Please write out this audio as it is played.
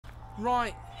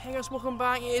Right, hey guys, welcome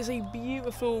back. It is a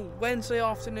beautiful Wednesday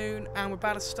afternoon and we're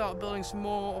about to start building some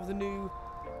more of the new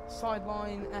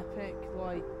sideline epic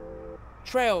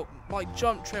trail,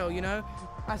 jump trail, you know.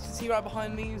 As you can see right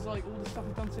behind me is all the stuff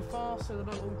we've done so far. So the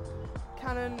little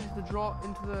cannon, the drop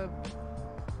into the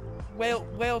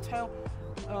whale tail,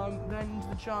 then into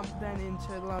the jump, then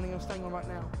into the landing I'm standing on right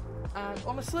now. And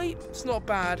honestly, it's not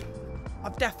bad.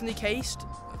 I've definitely cased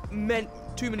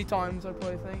too many times, I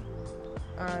probably think.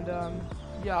 And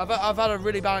yeah, I've had a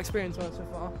really bad experience on it so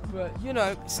far, but you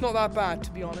know, it's not that bad,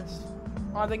 to be honest.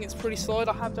 I think it's pretty solid.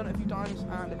 I have done it a few times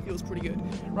and it feels pretty good.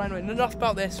 Right, anyway, enough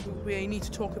about this. We need to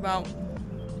talk about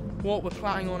what we're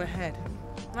planning on ahead.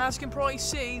 And as you can probably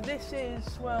see, this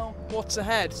is, well, what's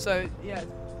ahead. So yeah,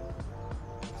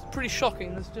 it's pretty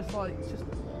shocking. There's just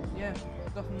yeah,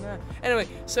 nothing there. Anyway,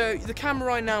 so the camera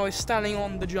right now is standing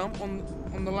on the jump,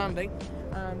 on the landing,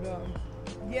 and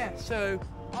yeah, so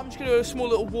I'm just going to do a small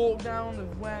little walk down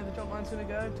of where the jump line's going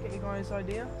to go to get you guys an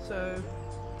idea. So,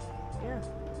 yeah.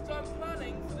 So I'm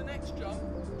planning for the next jump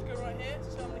to go right here.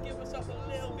 So I'm going to give myself a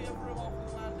little bit of room off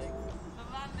the landing. The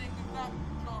landing of that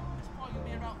jump is probably going to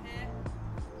be about here.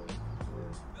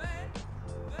 Then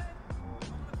I'm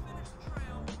going to finish the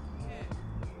trail here.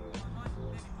 I might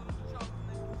maybe do a jump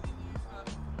and then continue,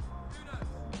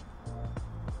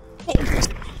 who knows?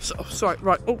 So, sorry,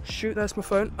 right. Oh shoot, there's my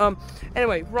phone.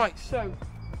 Anyway, right. So.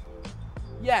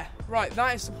 Yeah, right,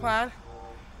 that is the plan.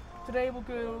 Today we'll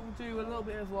do a little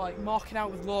bit of marking out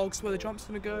with logs where the jump's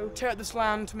gonna go, tear up this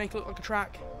land to make it look like a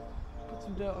track, put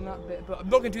some dirt on that bit, but I'm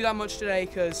not gonna do that much today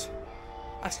because,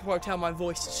 as you can probably tell, my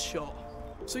voice is shot.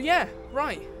 So yeah,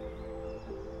 right,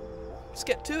 let's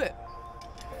get to it.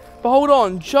 But hold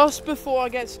on, just before I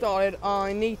get started,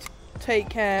 I need to take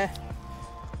care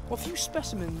of a few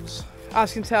specimens.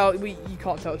 As you can tell, you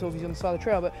can't tell it's obviously on the side of the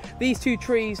trail, but these two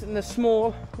trees, and they're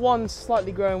small, one's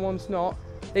slightly grown, one's not,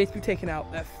 they need to be taken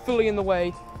out. They're fully in the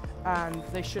way, and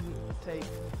they shouldn't take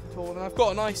at all. And I've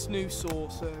got a nice new saw,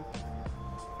 so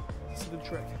this is the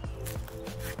trick.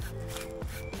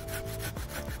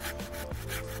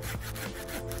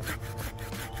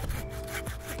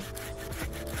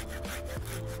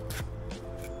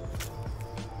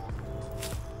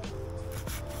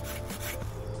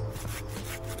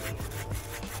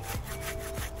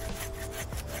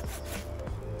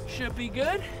 Should be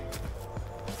good.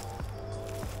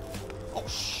 Oh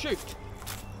shoot!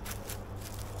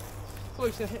 Thought he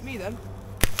was gonna hit me then.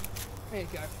 There you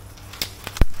go.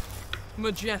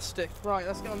 Majestic. Right,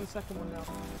 let's get on the second one now.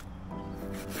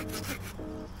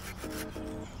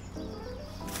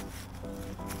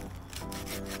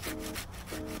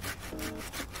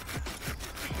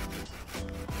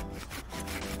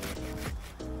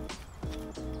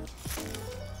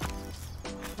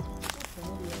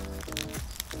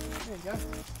 There you go.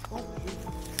 Oh,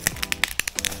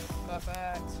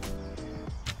 perfect.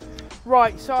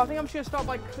 Right, so I think I'm just going to start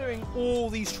by clearing all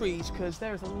these trees because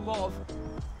there is a lot of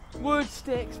wood,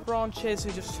 sticks, branches,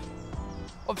 and just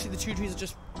obviously the two trees are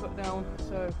just put down.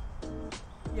 So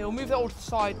yeah, we'll move that all to the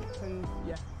side and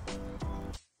yeah.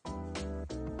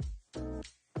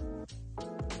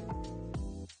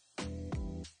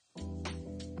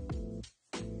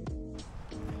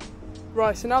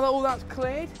 Right, so now that all that's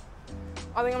cleared,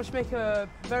 I think I'm just make a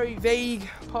very vague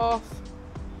path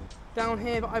down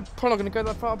here, but I'm probably not going to go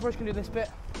that far. I'm probably just going to do this bit.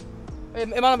 It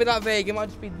might not be that vague, it might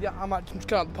just be, I might just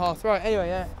cut out the path. Right, anyway,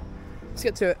 yeah, let's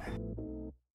get to it.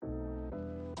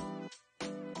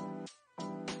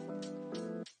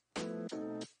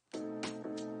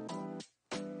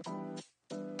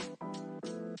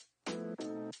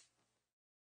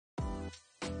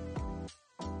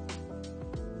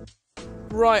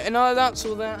 Right, and now that's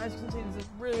all there, as you can see, there's a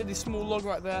really small log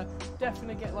right there.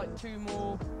 Definitely get two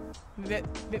more, maybe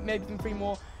even 3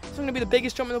 more. It's not going to be the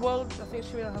biggest jump in the world. I think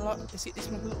it's going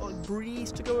to be a little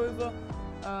breeze to go over,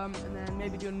 and then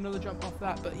maybe do another jump off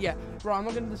that. But yeah, right, I'm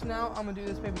not going to do this now. I'm going to do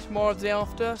this maybe tomorrow or the day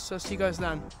after, so see you guys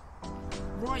then.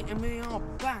 Right, and we are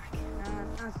back,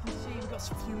 and as you can see, we've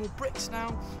got a few more bricks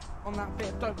now on that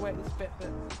bit. Don't wait this bit, but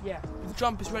yeah, the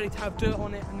jump is ready to have dirt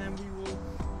on it, and then we will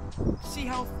see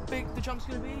how big the jump's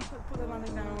going to be, put the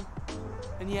landing down,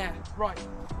 and yeah, right,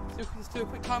 let's do a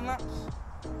quick time lapse,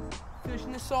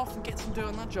 finishing this off and get some dirt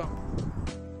on that jump.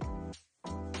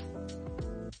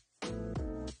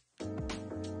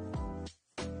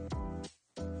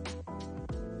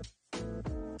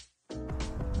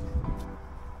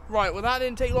 Right, well that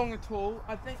didn't take long at all.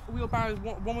 I think one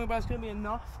wheelbarrow is going to be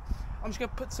enough. I'm just going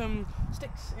to put some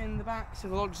sticks in the back so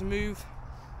the log doesn't move.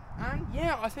 And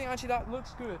yeah, I think actually that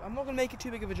looks good. I'm not going to make it too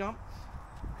big of a jump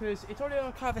because it's already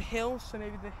on kind of a hill, so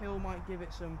maybe the hill might give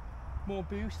it some more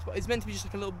boost, but it's meant to be just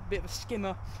like a little bit of a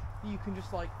skimmer that you can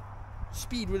just like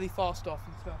speed really fast off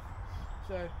and stuff.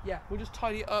 So yeah, we'll just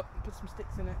tidy it up and put some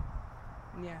sticks in it,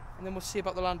 and yeah, and then we'll see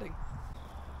about the landing.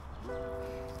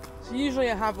 So usually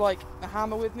I have like a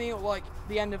hammer with me, or like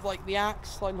the end of like the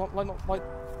axe,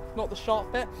 not the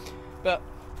sharp bit, but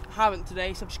I haven't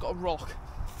today, so I've just got a rock.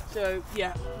 So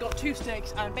yeah, got 2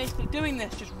 sticks, and basically doing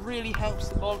this just really helps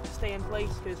the log to stay in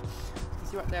place, because you can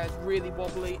see right there it's really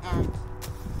wobbly. And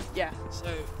yeah, so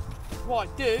what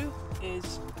I do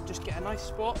is just get a nice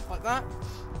spot like that,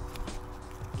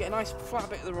 get a nice flat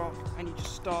bit of the rock, and you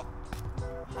just start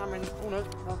hammering. Oh no,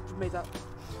 I've made that.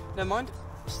 Never mind.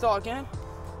 Start again.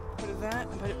 Put it there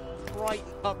and put it right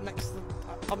up next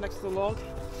to the log.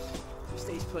 It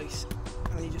stays place,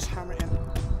 and then you just hammer it in.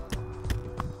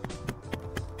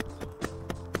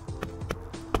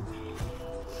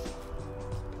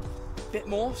 Bit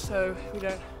more, so we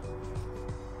don't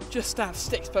just have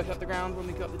sticks poking up the ground when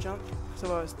we go up the jump.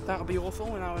 So that would be awful,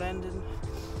 and that would end in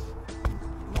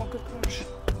not a good crash.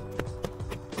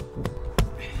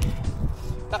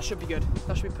 That should be good.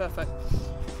 That should be perfect.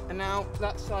 And now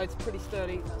that side's pretty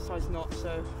sturdy, that side's not,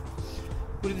 so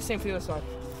we'll do the same for the other side.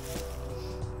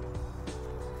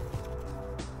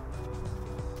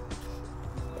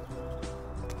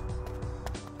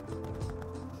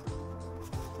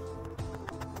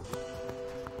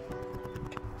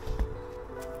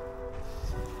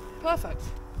 Perfect.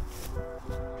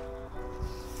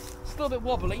 Still a bit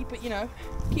wobbly, but you know,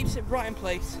 keeps it right in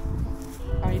place.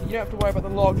 And you don't have to worry about the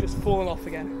log just falling off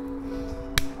again.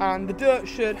 And the dirt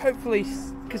should hopefully,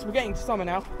 because we're getting to summer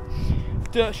now,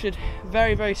 dirt should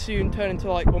very, very soon turn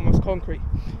into like almost concrete.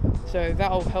 So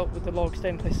that'll help with the log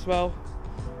staying in place as well,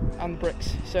 and the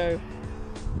bricks. So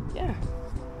yeah.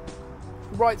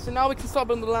 Right, so now we can start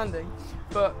building the landing.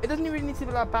 But it doesn't really need to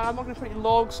be that bad. I'm not going to put any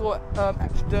logs or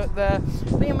extra dirt there.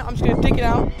 I think I'm just going to dig it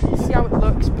out, see how it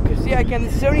looks, because yeah, again,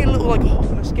 this is only a little like hop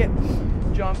and a skip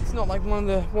jump. It's not like one of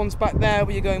the ones back there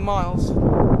where you're going miles.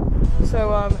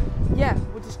 So yeah,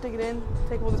 we'll just dig it in,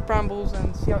 take all these brambles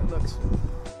and see how it looks.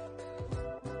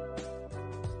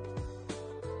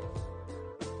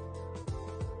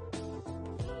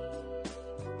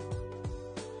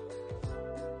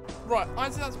 Right,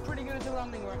 I'd say that's pretty good as a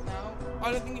landing right now.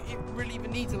 I don't think it really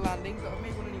even needs a landing, but I've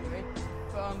made one anyway.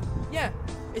 But yeah,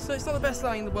 it's not the best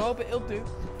landing in the world, but it'll do.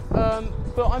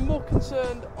 But I'm more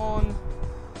concerned on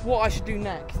what I should do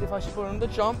next. If I should put another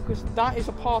jump, because that is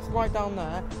a path right down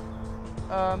there.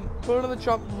 Put another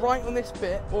jump right on this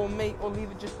bit, or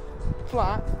leave it just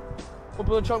flat, or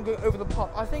put a jump going over the path.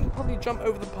 I think probably jump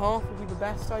over the path would be the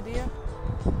best idea.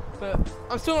 But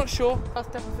I'm still not sure. That's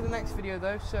definitely for the next video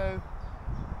though. So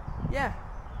yeah.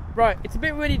 Right, it's a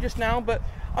bit windy just now, but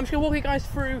I'm just going to walk you guys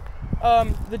through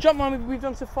the jump line we've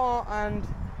done so far, and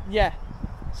yeah.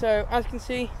 So, as you can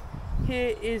see,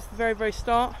 here is the very, very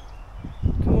start.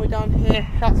 Come all the way down here,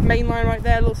 that's main line right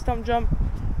there, little stump jump.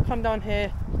 Come down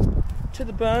here to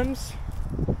the berms,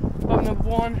 berm number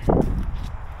 1,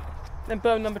 then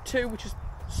berm number 2, which is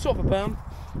sort of a berm,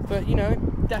 but you know,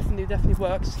 definitely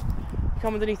works.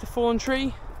 Come underneath the fallen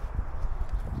tree,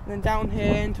 and then down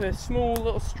here into a small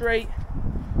little straight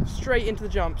into the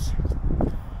jumps.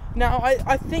 Now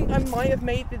I think I might have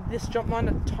made this jump line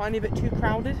a tiny bit too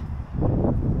crowded,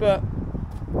 but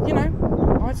you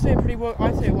know, I'd say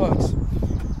it works.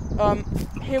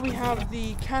 Here we have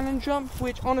the cannon jump,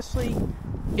 which honestly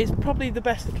is probably the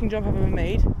best looking jump I've ever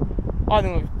made. I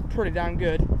think it looks pretty damn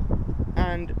good,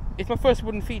 and it's my first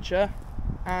wooden feature,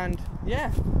 and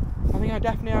yeah, I think I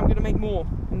definitely am going to make more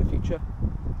in the future.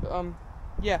 But,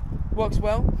 yeah, works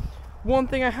well. One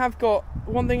thing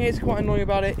is quite annoying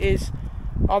about it is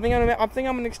I think I'm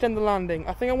going to extend the landing.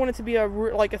 I think I want it to be I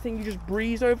think you just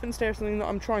breeze over instead of something that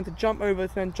I'm trying to jump over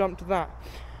to then jump to that.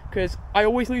 Because I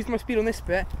always lose my speed on this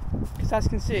bit, because as you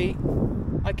can see,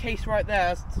 I case right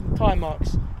there, that's some tire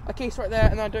marks. I case right there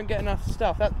and I don't get enough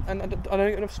stuff, and I don't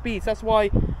get enough speed. So that's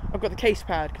why I've got the case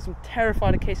pad, because I'm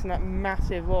terrified of casing that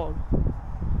massive log.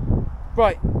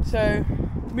 Right, so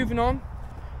moving on.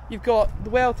 You've got the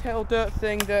whale tail dirt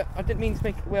thing that I didn't mean to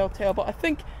make it whale tail, but I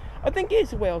think it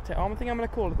is a whale tail. I think I'm going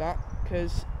to call it that,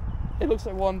 because it looks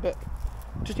like one, but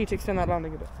just need to extend that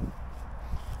landing a bit.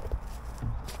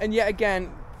 And yet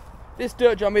again, this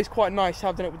dirt jump is quite nice to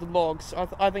have done it with the logs.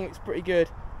 I think it's pretty good.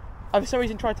 I for some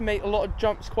reason tried to make a lot of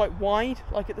jumps quite wide,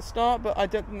 like at the start, but I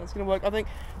don't think that's going to work. I think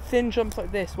thin jumps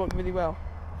like this work really well.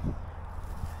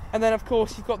 And then of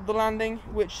course you've got the landing,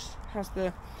 which has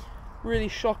the really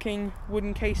shocking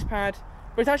wooden case pad,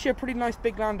 but it's actually a pretty nice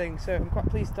big landing, so I'm quite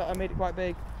pleased that I made it quite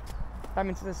big. That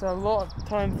means there's a lot of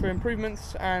time for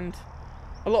improvements and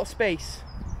a lot of space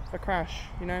for crash,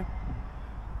 you know.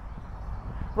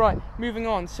 Right, moving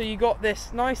on. So you got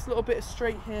this nice little bit of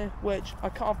straight here, which I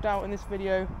carved out in this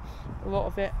video, a lot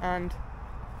of it, and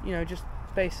you know, just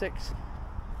basics.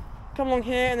 Come along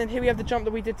here, and then here we have the jump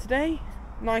that we did today.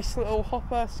 Nice little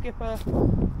hopper, skipper,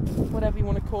 whatever you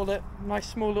want to call it. Nice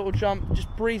small little jump,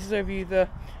 just breezes over you the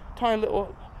tiny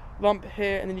little lump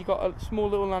here, and then you got a small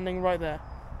little landing right there.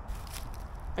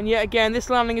 And yet again, this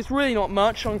landing is really not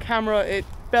much. On camera it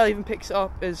barely even picks it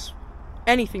up as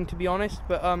anything, to be honest,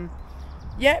 but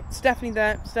yeah, it's definitely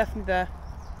there. It's definitely there.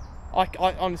 I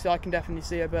honestly, I can definitely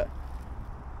see it, but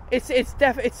it's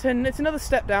another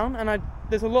step down, and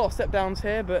there's a lot of step downs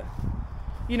here, but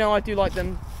you know, I do like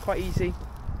them quite easy.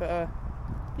 But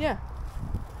yeah.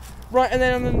 Right, and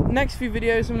then on the next few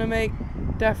videos I'm gonna make,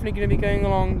 definitely gonna be going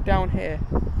along down here.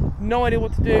 No idea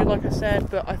what to do, like I said,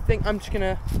 but I think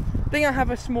I have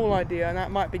a small idea, and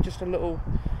that might be just a little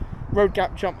road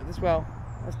gap jump as well.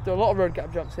 There's a lot of road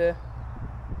gap jumps here.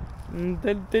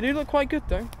 They do look quite good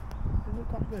though. They look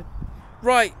quite good.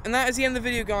 Right, and that is the end of the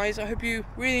video, guys. I hope you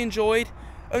really enjoyed.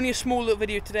 Only a small little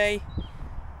video today.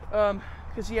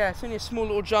 Because yeah, it's only a small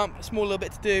little jump, a small little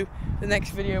bit to do. The next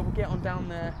video we'll get on down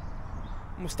there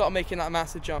and we'll start making that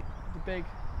massive jump. The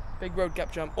big road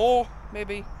gap jump. Or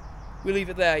maybe we'll leave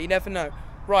it there, you never know.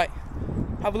 Right.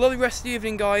 Have a lovely rest of the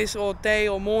evening, guys, or day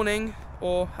or morning,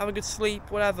 or have a good sleep,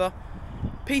 whatever.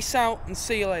 Peace out and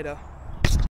see you later.